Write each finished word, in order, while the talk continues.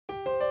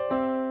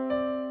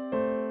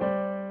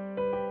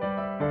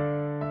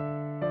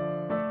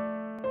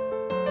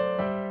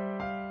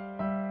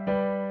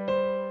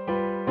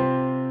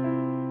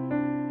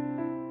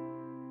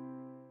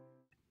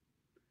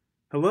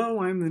Hello,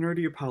 I am the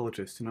Nerdy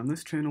Apologist, and on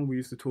this channel we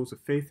use the tools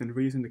of faith and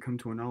reason to come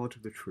to a knowledge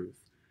of the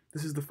truth.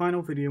 This is the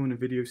final video in a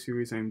video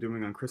series I am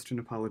doing on Christian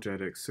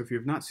apologetics, so if you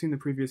have not seen the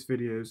previous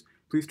videos,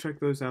 please check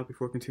those out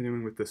before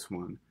continuing with this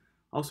one.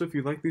 Also, if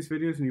you like these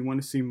videos and you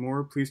want to see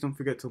more, please don't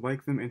forget to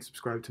like them and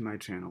subscribe to my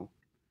channel.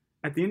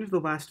 At the end of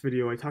the last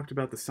video, I talked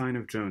about the sign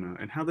of Jonah,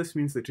 and how this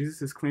means that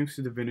Jesus' claims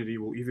to divinity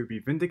will either be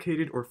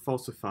vindicated or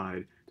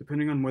falsified,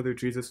 depending on whether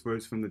Jesus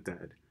rose from the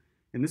dead.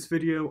 In this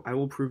video, I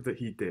will prove that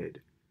he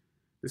did.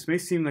 This may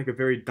seem like a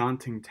very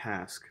daunting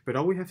task, but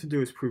all we have to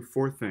do is prove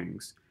four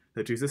things: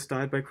 that Jesus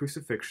died by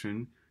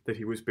crucifixion, that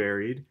he was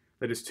buried,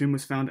 that his tomb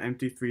was found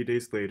empty 3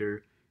 days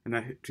later, and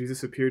that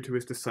Jesus appeared to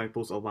his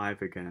disciples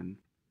alive again.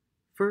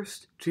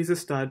 First,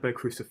 Jesus died by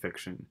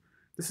crucifixion.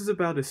 This is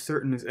about as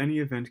certain as any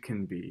event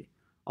can be.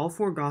 All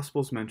four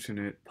Gospels mention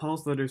it,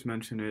 Paul's letters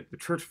mention it, the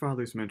Church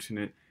Fathers mention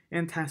it,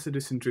 and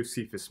Tacitus and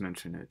Josephus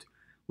mention it.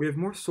 We have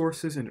more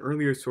sources and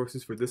earlier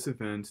sources for this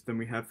event than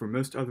we have for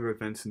most other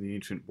events in the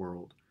ancient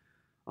world.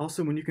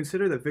 Also, when you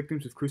consider that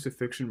victims of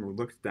crucifixion were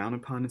looked down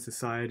upon in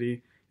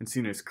society and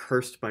seen as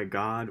cursed by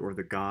God or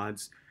the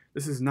gods,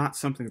 this is not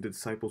something the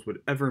disciples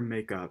would ever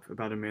make up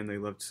about a man they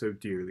loved so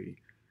dearly.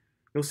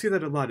 You'll see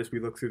that a lot as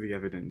we look through the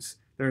evidence.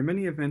 There are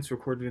many events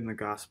recorded in the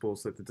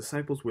Gospels that the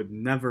disciples would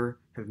never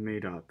have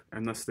made up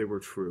unless they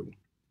were true.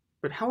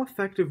 But how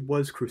effective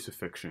was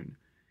crucifixion?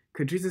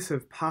 Could Jesus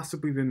have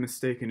possibly been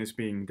mistaken as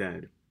being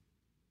dead?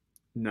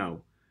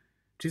 No.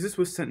 Jesus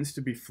was sentenced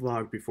to be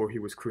flogged before he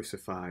was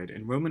crucified,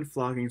 and Roman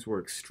floggings were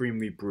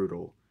extremely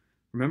brutal.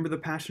 Remember The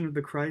Passion of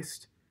the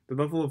Christ? The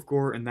level of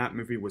gore in that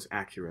movie was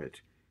accurate.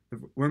 The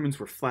Romans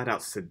were flat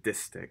out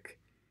sadistic.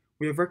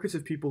 We have records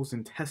of people's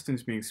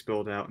intestines being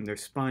spilled out and their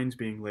spines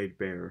being laid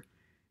bare.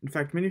 In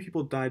fact, many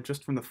people died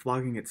just from the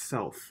flogging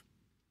itself.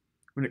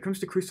 When it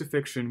comes to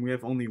crucifixion, we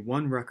have only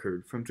one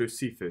record from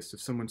Josephus of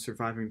someone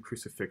surviving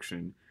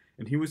crucifixion,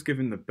 and he was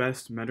given the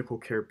best medical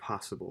care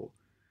possible.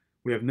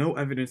 We have no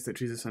evidence that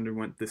Jesus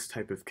underwent this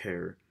type of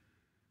care.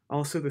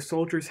 Also, the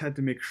soldiers had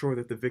to make sure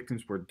that the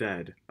victims were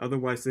dead,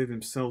 otherwise they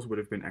themselves would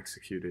have been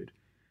executed.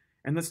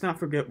 And let's not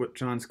forget what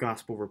John's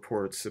Gospel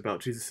reports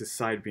about Jesus'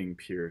 side being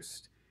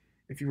pierced.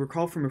 If you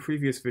recall from a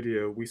previous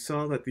video, we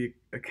saw that the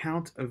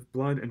account of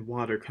blood and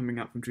water coming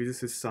out from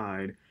Jesus'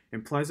 side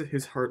implies that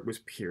his heart was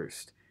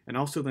pierced, and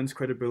also lends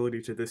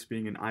credibility to this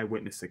being an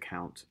eyewitness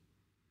account.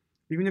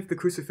 Even if the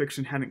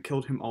crucifixion hadn't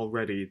killed him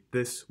already,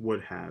 this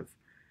would have.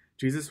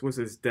 Jesus was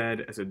as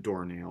dead as a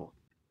doornail.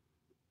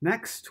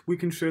 Next, we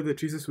can show that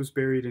Jesus was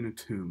buried in a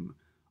tomb.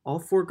 All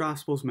four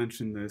Gospels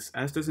mention this,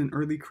 as does an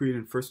early creed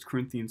in 1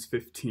 Corinthians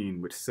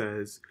 15, which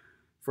says,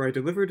 "For I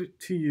delivered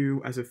to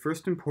you as of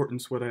first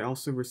importance what I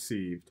also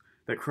received,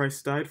 that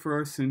Christ died for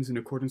our sins in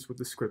accordance with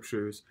the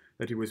Scriptures,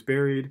 that he was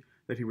buried,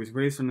 that he was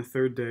raised on the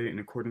third day in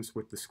accordance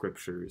with the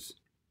Scriptures."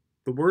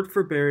 The word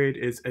for buried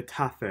is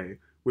etaphe,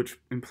 which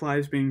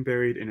implies being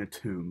buried in a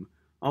tomb.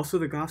 Also,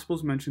 the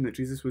Gospels mention that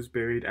Jesus was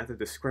buried at the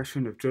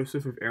discretion of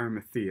Joseph of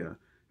Arimathea,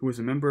 who was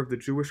a member of the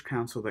Jewish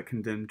council that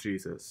condemned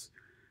Jesus.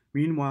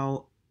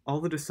 Meanwhile,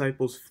 all the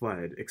disciples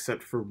fled,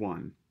 except for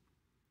one.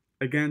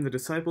 Again, the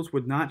disciples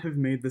would not have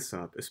made this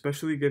up,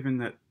 especially given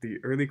that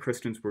the early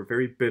Christians were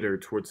very bitter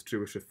towards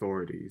Jewish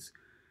authorities.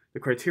 The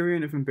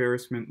criterion of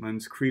embarrassment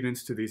lends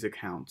credence to these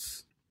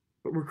accounts.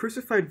 But were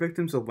crucified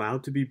victims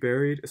allowed to be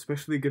buried,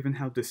 especially given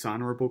how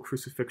dishonorable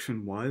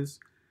crucifixion was?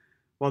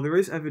 While there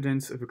is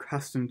evidence of a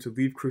custom to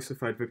leave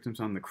crucified victims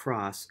on the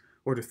cross,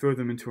 or to throw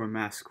them into a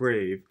mass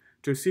grave,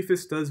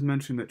 Josephus does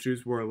mention that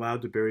Jews were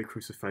allowed to bury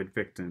crucified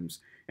victims,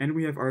 and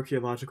we have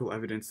archaeological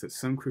evidence that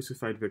some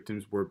crucified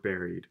victims were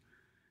buried.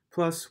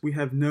 Plus, we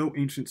have no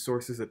ancient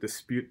sources that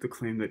dispute the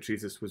claim that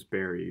Jesus was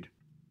buried.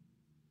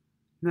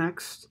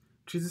 Next,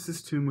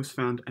 Jesus' tomb was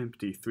found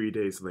empty 3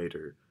 days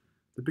later.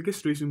 The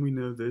biggest reason we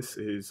know this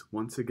is,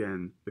 once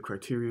again, the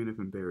criterion of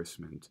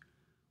embarrassment.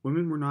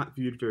 Women were not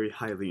viewed very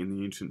highly in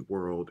the ancient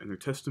world, and their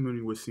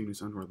testimony was seen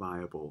as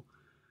unreliable.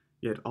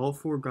 Yet all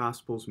four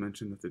Gospels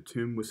mention that the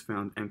tomb was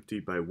found empty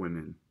by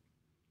women.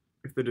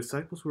 If the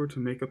disciples were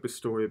to make up a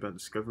story about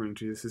discovering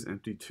Jesus'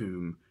 empty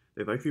tomb,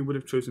 they likely would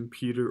have chosen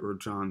Peter or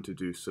John to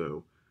do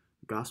so.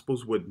 The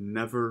Gospels would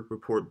never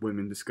report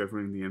women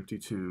discovering the empty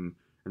tomb,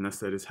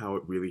 unless that is how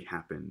it really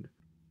happened.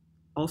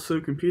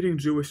 Also, competing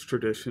Jewish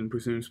tradition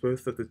presumes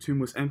both that the tomb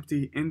was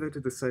empty and that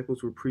the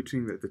disciples were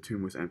preaching that the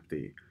tomb was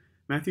empty.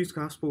 Matthew's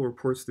Gospel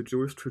reports the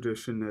Jewish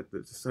tradition that the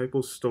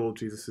disciples stole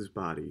Jesus'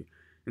 body,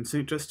 and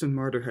St. Justin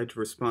Martyr had to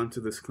respond to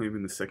this claim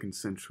in the 2nd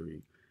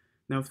century.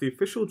 Now, if the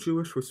official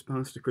Jewish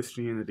response to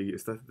Christianity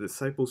is that the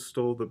disciples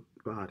stole the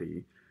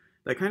body,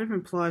 that kind of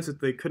implies that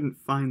they couldn't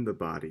find the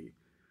body.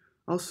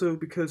 Also,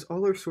 because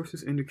all our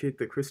sources indicate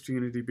that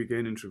Christianity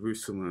began in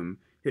Jerusalem,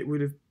 it would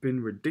have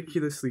been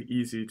ridiculously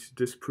easy to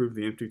disprove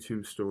the empty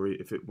tomb story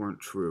if it weren't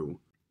true.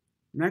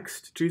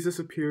 Next, Jesus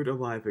appeared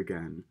alive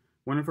again.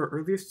 One of our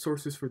earliest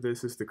sources for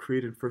this is the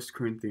creed in 1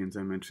 Corinthians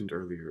I mentioned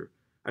earlier.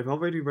 I've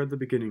already read the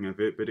beginning of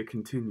it, but it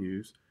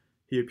continues.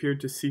 He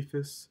appeared to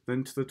Cephas,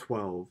 then to the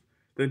 12.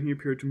 Then he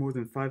appeared to more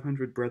than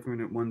 500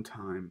 brethren at one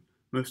time,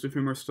 most of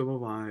whom are still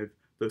alive,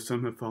 though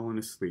some have fallen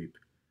asleep.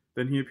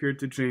 Then he appeared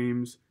to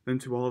James, then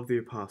to all of the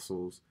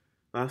apostles.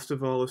 Last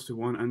of all, as to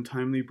one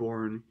untimely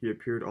born, he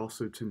appeared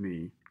also to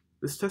me.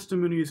 This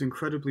testimony is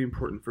incredibly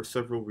important for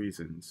several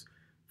reasons.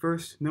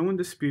 First, no one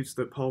disputes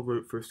that Paul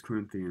wrote 1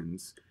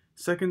 Corinthians.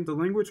 Second, the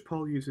language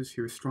Paul uses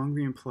here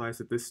strongly implies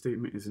that this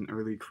statement is an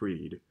early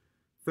creed.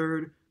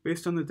 Third,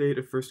 based on the date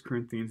of 1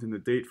 Corinthians and the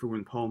date for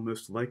when Paul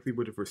most likely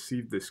would have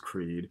received this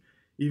creed,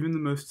 even the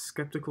most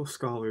skeptical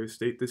scholars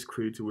date this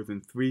creed to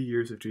within 3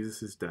 years of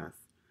Jesus'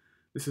 death.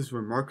 This is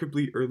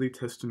remarkably early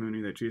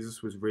testimony that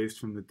Jesus was raised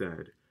from the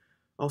dead.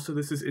 Also,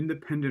 this is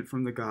independent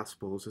from the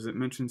Gospels, as it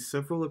mentions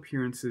several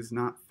appearances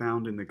not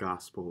found in the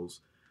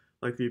Gospels,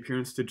 like the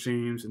appearance to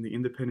James and the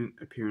independent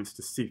appearance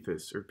to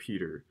Cephas or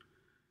Peter.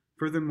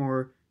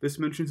 Furthermore, this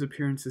mentions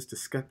appearances to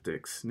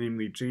skeptics,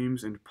 namely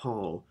James and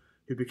Paul,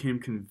 who became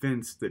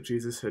convinced that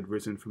Jesus had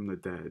risen from the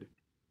dead.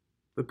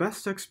 The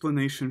best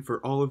explanation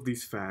for all of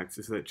these facts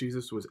is that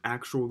Jesus was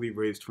actually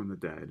raised from the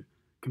dead.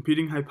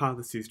 Competing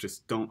hypotheses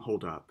just don't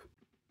hold up.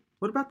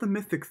 What about the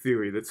mythic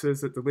theory that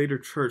says that the later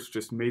church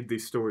just made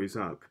these stories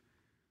up?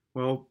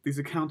 Well, these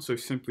accounts are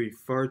simply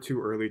far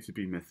too early to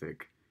be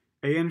mythic.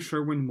 A.N.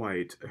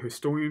 Sherwin-White, a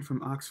historian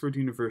from Oxford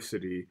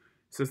University,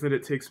 says that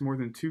it takes more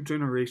than 2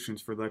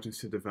 generations for legends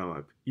to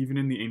develop, even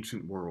in the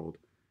ancient world.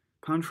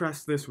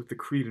 Contrast this with the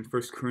creed in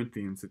 1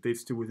 Corinthians that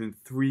dates to within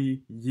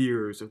 3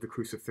 years of the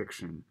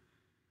crucifixion.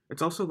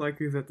 It's also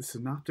likely that the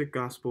Synoptic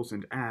Gospels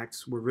and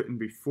Acts were written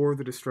before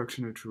the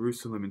destruction of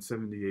Jerusalem in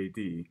 70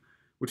 AD,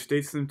 which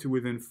dates them to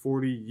within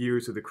 40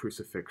 years of the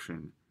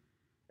crucifixion.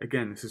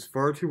 Again, this is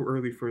far too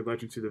early for a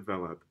legend to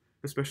develop,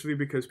 especially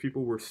because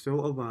people were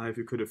still alive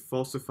who could have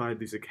falsified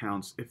these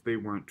accounts if they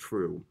weren't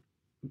true.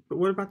 But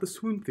what about the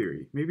swoon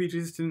theory? Maybe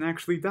Jesus didn't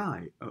actually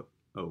die.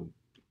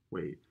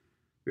 Wait.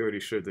 We already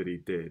showed that he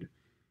did.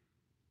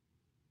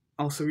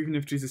 Also, even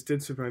if Jesus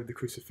did survive the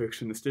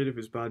crucifixion, the state of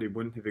his body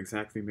wouldn't have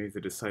exactly made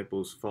the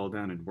disciples fall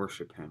down and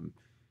worship him.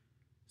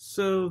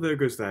 So there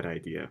goes that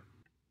idea.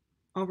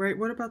 Alright,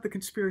 what about the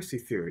conspiracy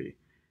theory?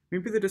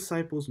 Maybe the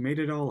disciples made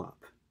it all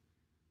up.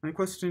 My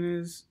question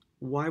is,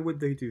 why would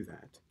they do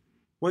that?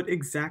 What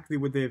exactly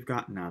would they have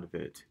gotten out of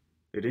it?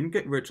 They didn't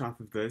get rich off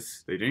of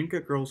this, they didn't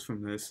get girls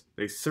from this,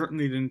 they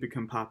certainly didn't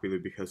become popular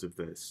because of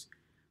this.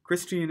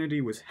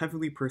 Christianity was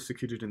heavily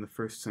persecuted in the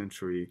 1st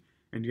century,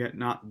 and yet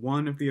not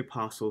one of the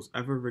apostles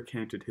ever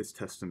recanted his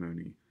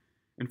testimony.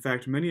 In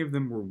fact, many of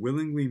them were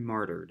willingly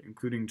martyred,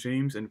 including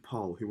James and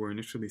Paul, who were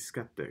initially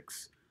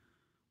skeptics.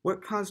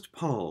 What caused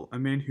Paul, a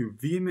man who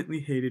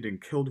vehemently hated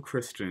and killed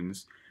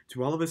Christians,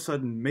 to all of a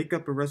sudden make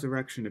up a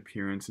resurrection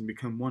appearance and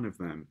become one of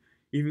them,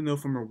 even though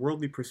from a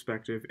worldly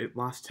perspective it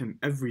lost him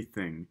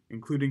everything,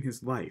 including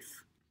his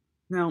life?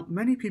 Now,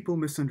 many people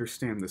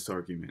misunderstand this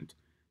argument.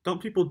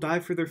 Don't people die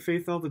for their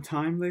faith all the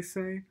time, they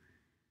say?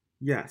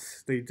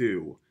 Yes, they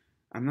do.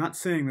 I'm not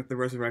saying that the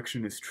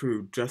resurrection is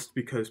true just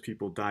because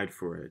people died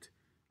for it.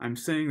 I'm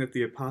saying that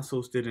the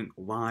apostles didn't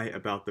lie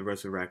about the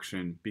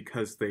resurrection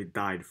because they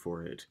died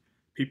for it.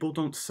 People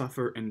don't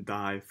suffer and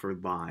die for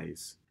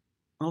lies.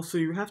 Also,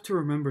 you have to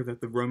remember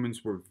that the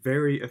Romans were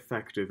very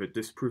effective at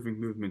disproving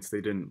movements they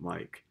didn't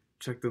like.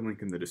 Check the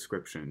link in the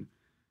description.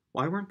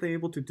 Why weren't they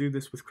able to do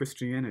this with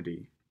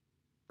Christianity?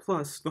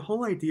 Plus, the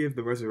whole idea of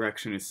the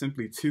resurrection is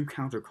simply too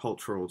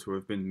countercultural to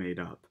have been made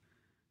up.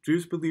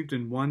 Jews believed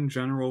in one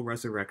general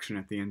resurrection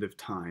at the end of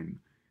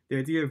time. The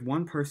idea of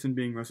one person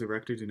being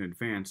resurrected in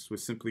advance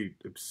was simply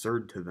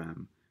absurd to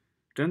them.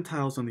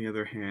 Gentiles, on the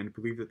other hand,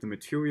 believed that the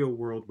material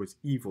world was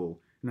evil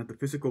and that the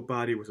physical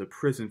body was a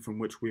prison from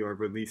which we are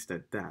released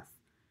at death.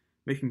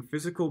 Making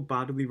physical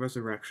bodily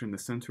resurrection the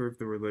center of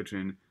the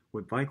religion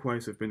would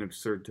likewise have been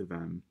absurd to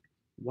them.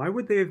 Why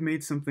would they have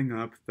made something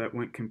up that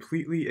went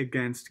completely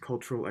against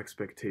cultural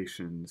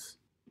expectations?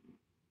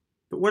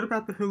 But what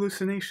about the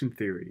hallucination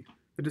theory?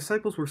 The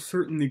disciples were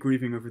certainly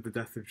grieving over the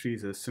death of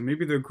Jesus, so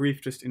maybe their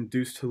grief just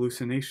induced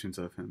hallucinations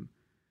of him.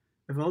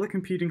 Of all the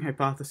competing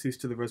hypotheses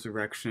to the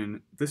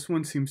resurrection, this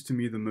one seems to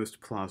me the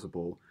most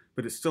plausible,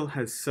 but it still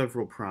has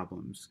several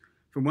problems.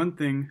 For one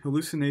thing,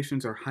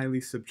 hallucinations are highly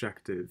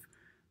subjective.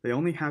 They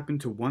only happen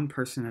to one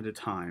person at a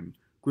time.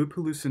 Group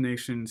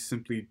hallucinations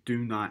simply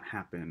do not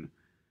happen.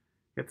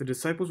 Yet the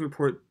disciples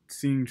report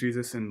seeing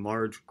Jesus in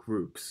large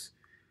groups.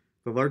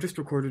 The largest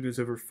recorded is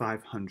over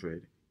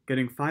 500.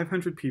 Getting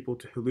 500 people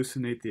to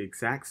hallucinate the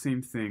exact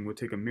same thing would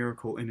take a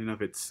miracle in and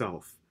of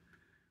itself.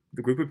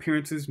 The group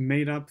appearances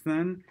made up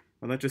then?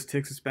 Well, that just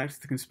takes us back to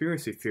the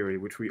conspiracy theory,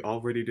 which we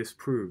already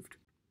disproved.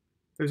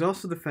 There's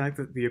also the fact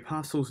that the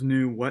apostles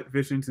knew what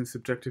visions and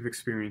subjective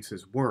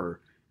experiences were,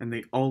 and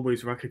they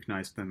always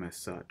recognized them as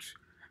such.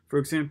 For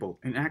example,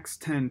 in Acts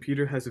 10,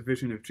 Peter has a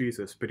vision of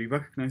Jesus, but he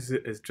recognizes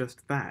it as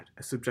just that,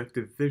 a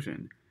subjective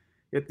vision.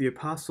 Yet the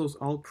apostles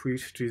all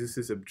preached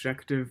Jesus'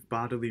 objective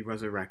bodily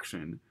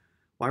resurrection.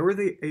 Why were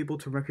they able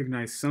to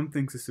recognize some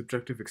things as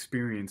subjective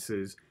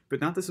experiences, but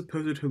not the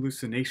supposed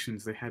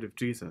hallucinations they had of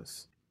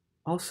Jesus?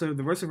 Also,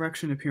 the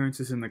resurrection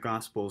appearances in the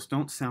Gospels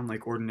don't sound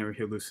like ordinary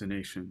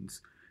hallucinations.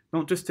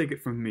 Don't just take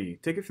it from me.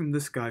 Take it from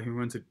this guy who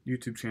runs a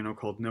YouTube channel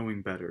called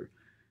Knowing Better.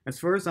 As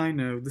far as I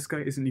know, this guy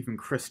isn't even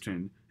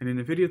Christian, and in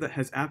a video that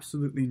has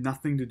absolutely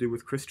nothing to do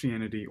with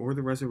Christianity or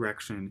the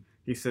resurrection,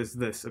 he says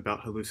this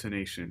about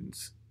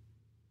hallucinations.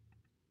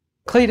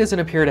 Clay doesn't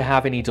appear to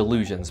have any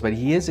delusions, but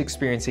he is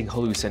experiencing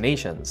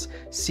hallucinations,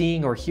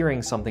 seeing or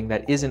hearing something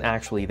that isn't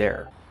actually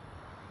there.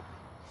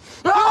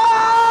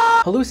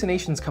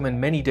 Hallucinations come in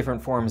many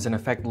different forms and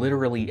affect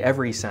literally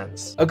every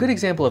sense. A good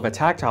example of a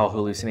tactile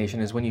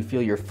hallucination is when you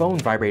feel your phone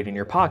vibrate in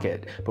your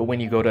pocket, but when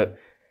you go to...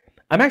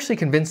 I'm actually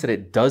convinced that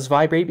it does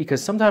vibrate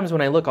because sometimes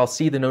when I look, I'll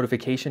see the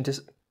notification to...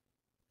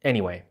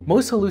 Anyway,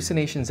 most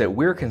hallucinations that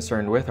we're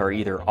concerned with are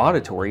either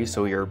auditory,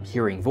 so you're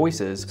hearing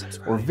voices,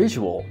 or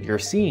visual, you're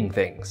seeing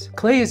things.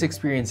 Clay is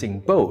experiencing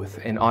both,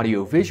 an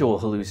audio-visual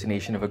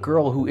hallucination of a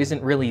girl who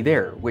isn't really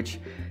there, which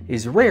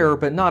is rare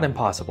but not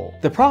impossible.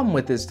 The problem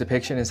with this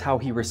depiction is how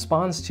he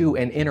responds to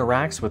and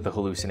interacts with the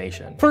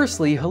hallucination.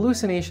 Firstly,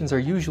 hallucinations are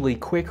usually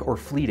quick or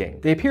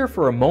fleeting. They appear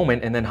for a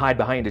moment and then hide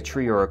behind a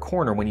tree or a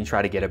corner when you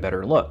try to get a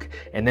better look,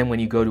 and then when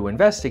you go to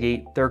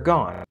investigate, they're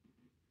gone.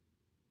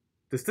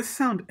 Does this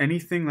sound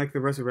anything like the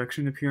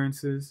resurrection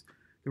appearances?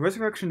 The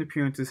resurrection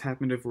appearances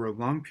happened over a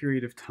long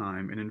period of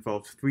time and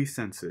involved 3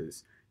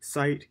 senses: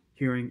 sight,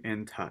 hearing,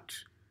 and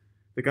touch.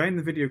 The guy in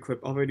the video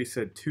clip already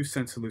said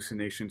 2-sense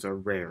hallucinations are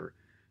rare.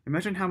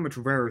 Imagine how much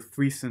rarer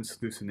 3-sense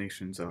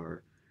hallucinations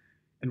are.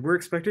 And we're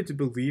expected to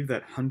believe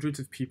that hundreds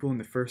of people in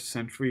the 1st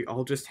century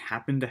all just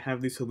happened to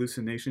have these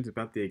hallucinations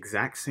about the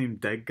exact same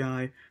dead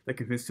guy that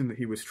convinced him that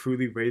he was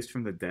truly raised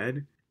from the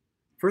dead?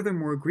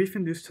 Furthermore,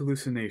 grief-induced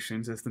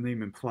hallucinations, as the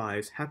name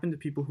implies, happen to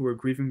people who are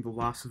grieving the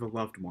loss of a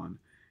loved one,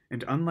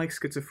 and unlike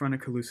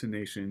schizophrenic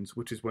hallucinations,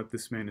 which is what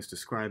this man is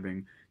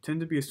describing, tend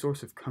to be a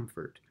source of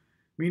comfort.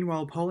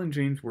 Meanwhile, Paul and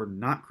James were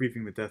not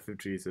grieving the death of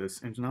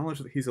Jesus, and knowledge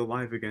that he's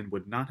alive again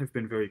would not have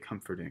been very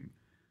comforting.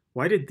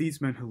 Why did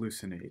these men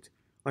hallucinate?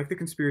 Like the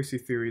conspiracy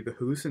theory, the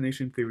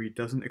hallucination theory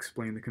doesn't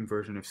explain the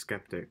conversion of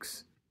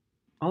skeptics.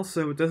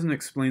 Also, it doesn't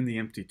explain the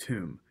empty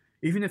tomb.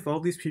 Even if all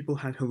these people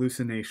had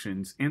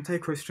hallucinations,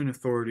 anti-Christian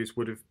authorities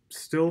would have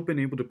still been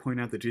able to point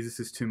out that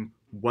Jesus' tomb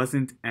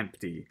wasn't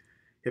empty,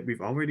 yet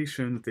we've already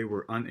shown that they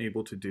were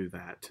unable to do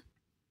that.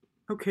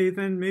 Okay,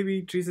 then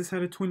maybe Jesus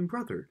had a twin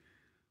brother.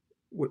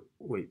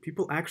 Wait,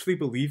 people actually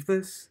believe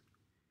this?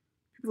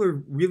 People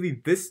are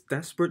really this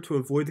desperate to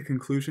avoid the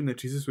conclusion that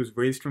Jesus was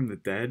raised from the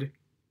dead?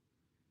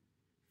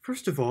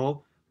 First of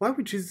all, why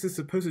would Jesus'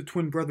 supposed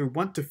twin brother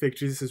want to fake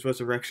Jesus'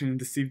 resurrection and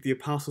deceive the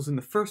apostles in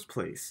the first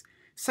place?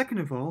 Second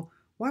of all,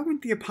 why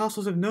wouldn't the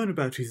apostles have known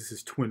about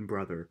Jesus' twin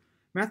brother?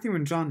 Matthew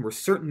and John were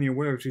certainly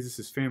aware of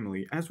Jesus'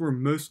 family, as were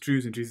most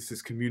Jews in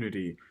Jesus'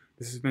 community.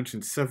 This is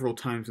mentioned several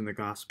times in the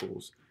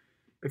Gospels.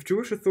 If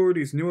Jewish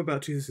authorities knew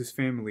about Jesus'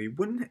 family,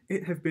 wouldn't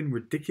it have been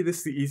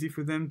ridiculously easy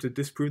for them to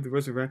disprove the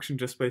resurrection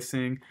just by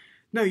saying,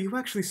 "No, you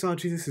actually saw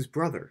Jesus'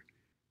 brother"?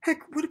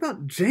 Heck, what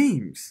about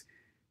James?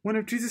 One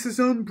of Jesus'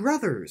 own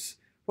brothers?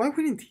 Why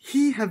wouldn't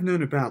he have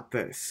known about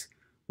this?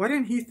 Why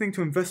didn't he think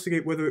to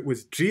investigate whether it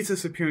was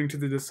Jesus appearing to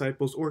the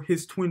disciples or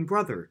his twin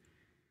brother?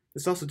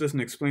 This also doesn't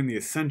explain the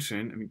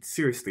ascension. I mean,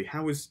 seriously,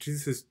 how is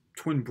Jesus'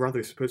 twin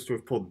brother supposed to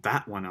have pulled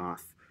that one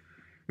off?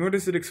 Nor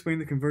does it explain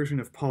the conversion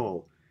of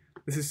Paul.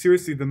 This is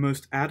seriously the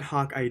most ad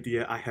hoc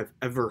idea I have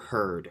ever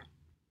heard.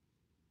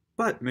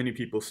 But, many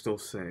people still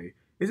say,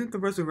 isn't the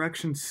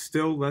resurrection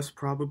still less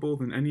probable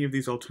than any of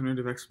these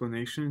alternative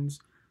explanations?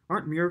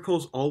 Aren't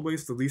miracles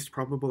always the least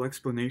probable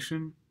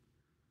explanation?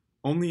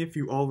 Only if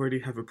you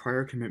already have a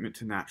prior commitment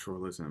to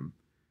naturalism.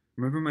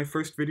 Remember my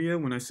first video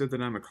when I said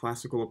that I'm a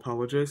classical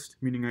apologist,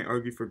 meaning I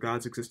argue for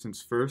God's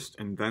existence first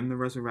and then the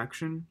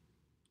resurrection?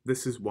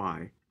 This is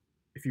why.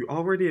 If you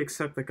already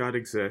accept that God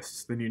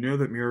exists, then you know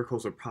that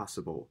miracles are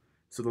possible,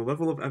 so the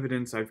level of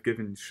evidence I've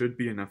given should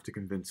be enough to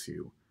convince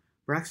you.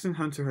 Braxton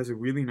Hunter has a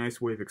really nice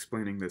way of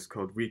explaining this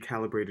called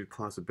recalibrated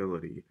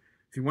plausibility.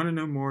 If you want to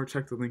know more,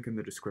 check the link in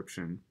the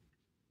description.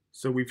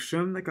 So we've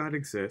shown that God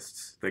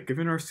exists, that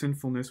given our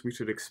sinfulness we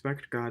should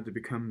expect God to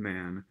become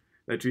man,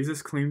 that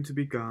Jesus claimed to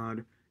be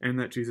God, and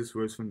that Jesus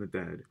rose from the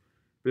dead.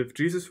 But if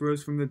Jesus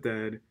rose from the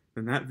dead,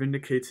 then that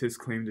vindicates his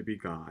claim to be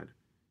God.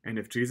 And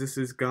if Jesus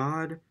is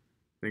God,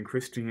 then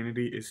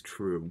Christianity is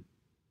true.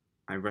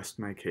 I rest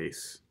my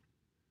case.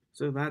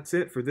 So that's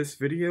it for this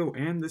video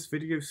and this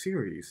video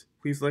series.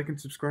 Please like and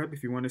subscribe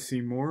if you want to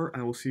see more.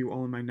 I will see you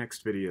all in my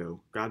next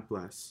video. God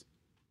bless.